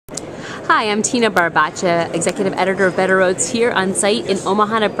Hi, I'm Tina Barbacha, Executive Editor of Better Roads here on site in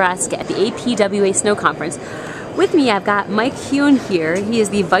Omaha, Nebraska at the APWA Snow Conference. With me, I've got Mike Huhn here. He is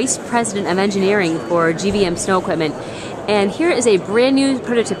the Vice President of Engineering for GVM Snow Equipment. And here is a brand new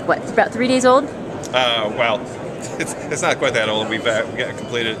prototype, what, it's about 3 days old? Well, it's not quite that old. We got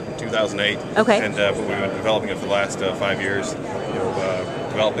completed in 2008. Okay. And but we've been developing it for the last 5 years.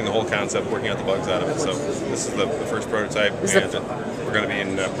 Developing the whole concept, working out the bugs out of it. So this is the first prototype, and we're going to be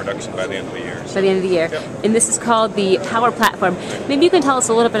in production by the end of the year. By the end of the year. Yep. And this is called the Power Platform. Maybe you can tell us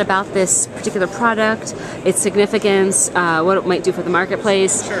a little bit about this particular product, its significance, what it might do for the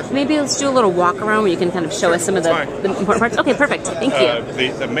marketplace. Sure. Maybe let's do a little walk around where you can kind of show us some of the important parts. Okay, perfect. Thank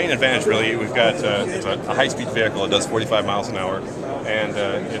you. The main advantage, really, we've got it's a high-speed vehicle. It does 45 miles an hour, and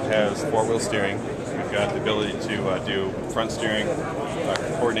it has four-wheel steering. We've got the ability to do front steering,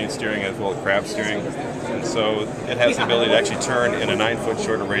 coordinated steering, as well as crab steering. And so it has the ability to actually turn in a 9-foot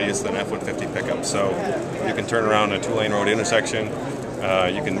shorter radius than an F-150 pickup. So you can turn around a 2-lane road intersection.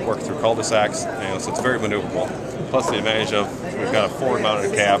 You can work through cul-de-sacs. So it's very maneuverable. Plus the advantage of we've got a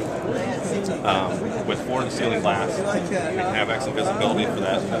forward-mounted cab with floor-to-ceiling glass. We can have excellent visibility for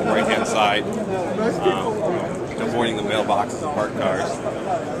that on the right-hand side, avoiding the mailboxes of parked cars.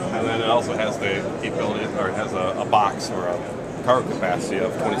 And then it also has the capability, or it has a box or a cargo capacity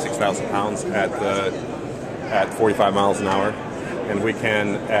of 26,000 pounds at 45 miles an hour, and we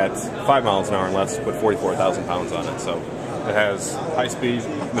can at 5 miles an hour and less put 44,000 pounds on it. So it has high speed,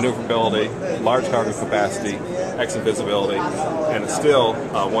 maneuverability, large cargo capacity, excellent visibility, and it's still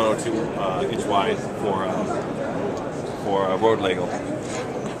 102 inch wide for road legal.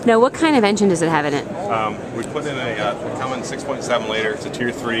 Now, what kind of engine does it have in it? We put in a common 6.7 liter. It's a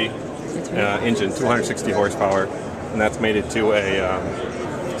Tier 3 engine, 260 horsepower, and that's mated to a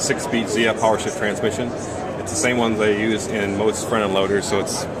 6-speed ZF power shift transmission. It's the same one they use in most front-end loaders, so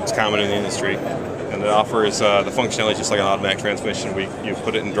it's common in the industry. And it offers the functionality just like an automatic transmission. You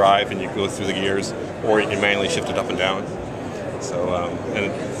put it in drive and you go through the gears, or you can manually shift it up and down. So, and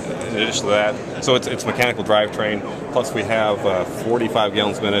in addition to that, so it's mechanical drivetrain. Plus, we have 45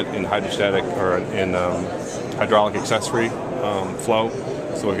 gallons a minute in hydrostatic or in hydraulic accessory flow.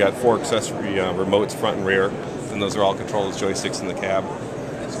 So we've got 4 accessory remotes, front and rear, and those are all controlled as joysticks in the cab.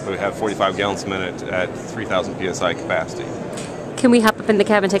 So we have 45 gallons a minute at 3,000 psi capacity. Can we hop up in the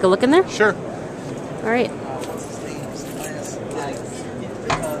cab and take a look in there? Sure. All right.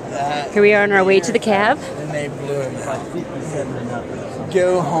 Here we are on our way to the cab. And they blew it.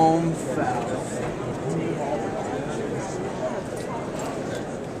 Go home fast.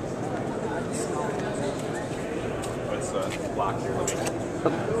 Let's lock here.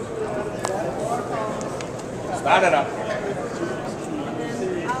 Start it up.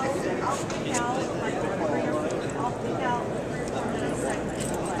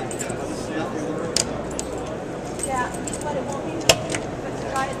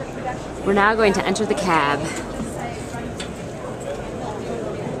 We're now going to enter the cab.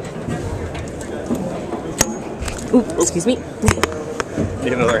 Ooh, excuse me.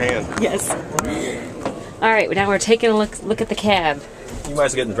 Need another hand. Yes. All right, now we're taking a look at the cab. You might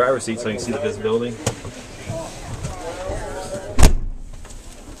as well get in the driver's seat so you can see the visibility.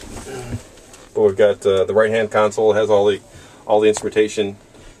 Well, we've got the right-hand console. It has all the instrumentation.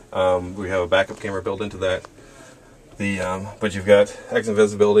 We have a backup camera built into that. But you've got excellent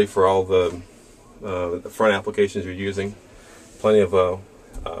visibility for all the front applications you're using. Plenty of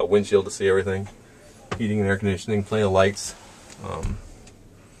windshield to see everything. Heating and air conditioning. Plenty of lights.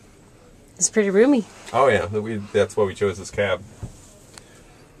 It's pretty roomy. Oh yeah, that's why we chose this cab.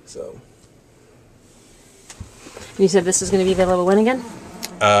 So. You said this is going to be available when again?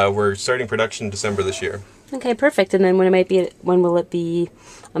 We're starting production December this year. Okay, perfect. And then when will it be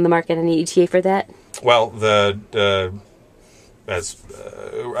on the market? Any ETA for that? Well, I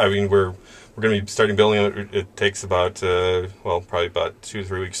mean, we're going to be starting building it. It takes about probably about 2 to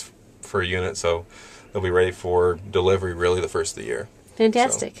 3 weeks for a unit, so they'll be ready for delivery really the first of the year.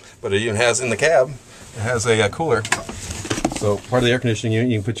 Fantastic. So, but it even has in the cab, it has a cooler. So part of the air conditioning unit,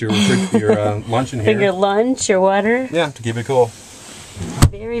 you can put your lunch in here. For your lunch, your water. Yeah, to keep it cool.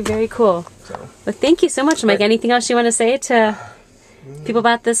 Very, very cool. So. Well, thank you so much, Mike. Anything else you want to say to people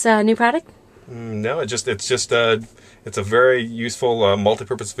about this new product? No, it's a very useful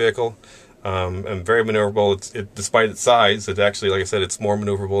multi-purpose vehicle, and very maneuverable. Despite its size, it actually, like I said, it's more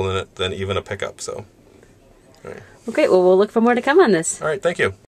maneuverable than even a pickup. So, all right. Well, great. Well, we'll look for more to come on this. All right, thank you.